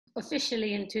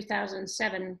officially in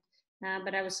 2007,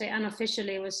 but I would say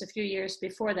unofficially it was a few years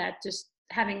before that, just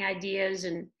having ideas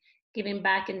and giving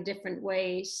back in different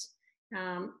ways.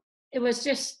 It was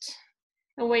just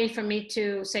a way for me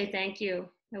to say thank you,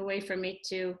 a way for me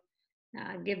to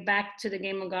give back to the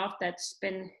game of golf that's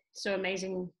been so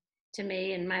amazing to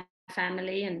me and my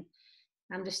family. And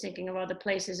I'm just thinking of all the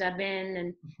places I've been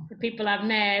and the people I've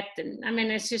met. And I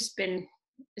mean, it's been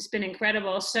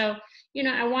incredible. So, you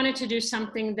know, I wanted to do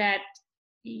something that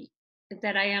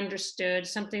I understood,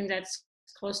 something that's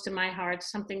close to my heart,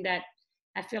 something that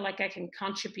I feel like I can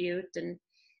contribute. And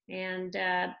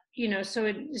you know, so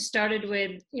it started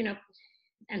with, you know,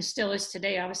 and still is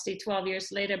today, obviously 12 years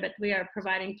later, but we are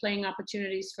providing playing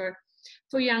opportunities for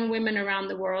young women around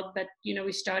the world. But, you know,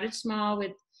 we started small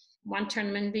with one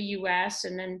tournament in the US,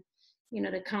 and then, you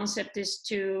know, the concept is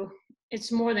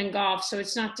it's more than golf. So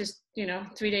it's not just, you know,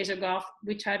 3 days of golf.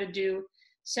 We try to do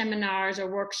seminars or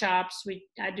workshops.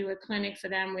 I do a clinic for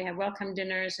them. We have welcome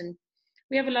dinners, and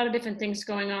we have a lot of different things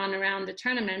going on around the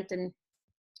tournament. And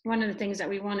one of the things that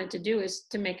we wanted to do is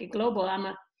to make it global. I'm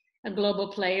a global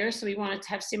player, so we wanted to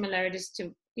have similarities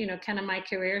to, you know, kind of my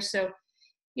career. So,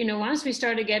 you know, once we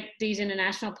started to get these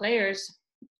international players,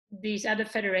 these other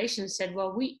federations said,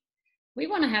 well, we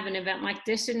want to have an event like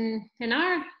this in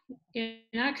our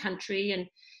country and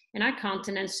in our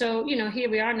continent. So, you know, here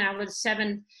we are now with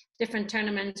 7 different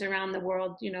tournaments around the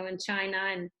world, you know, in China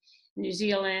and New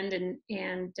Zealand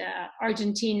and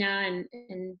Argentina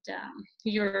and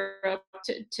Europe,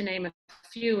 to name a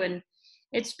few. And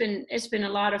it's been a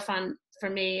lot of fun for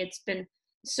me. It's been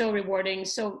so rewarding,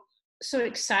 so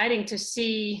exciting to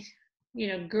see, you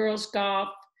know, girls golf,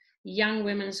 young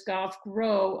women's golf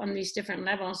grow on these different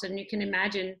levels. And you can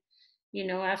imagine, you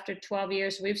know, after 12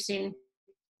 years, we've seen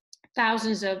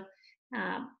thousands of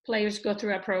players go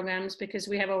through our programs, because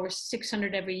we have over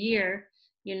 600 every year.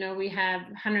 You know, we have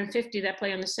 150 that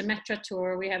play on the Symetra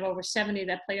Tour. We have over 70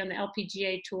 that play on the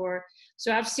LPGA Tour.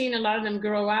 So I've seen a lot of them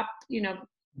grow up. You know,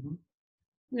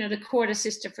 you know, the court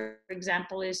assister, for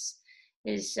example, is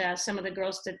some of the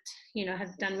girls that, you know,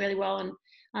 have done really well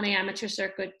on the amateur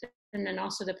circuit, and then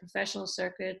also the professional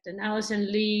circuit, and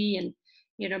Allison Lee and,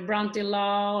 you know, Bronte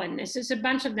Law, and it's just a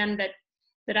bunch of them that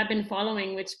I've been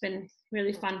following, which has been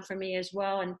really fun for me as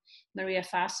well. And Maria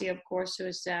Fassi, of course, who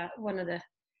is one of the,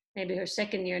 maybe her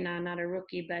second year now, not a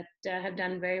rookie, but have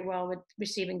done very well with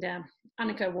receiving the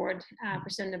ANNIKA Award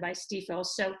presented by Stifel.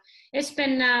 So it's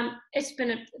been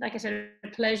like I said, a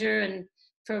pleasure, and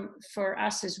for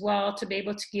us as well, to be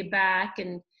able to give back.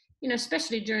 And, you know,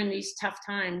 especially during these tough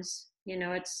times, you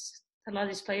know, it's a lot of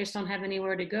these players don't have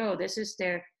anywhere to go. This is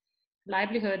their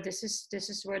livelihood. This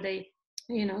is where they,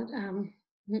 you know,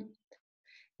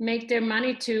 make their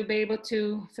money to be able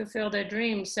to fulfill their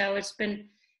dreams. So it's been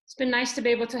nice to be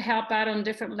able to help out on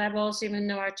different levels, even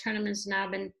though our tournament's now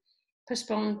been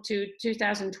postponed to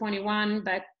 2021.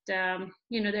 But,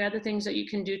 you know, there are other things that you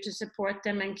can do to support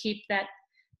them and keep that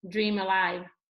dream alive.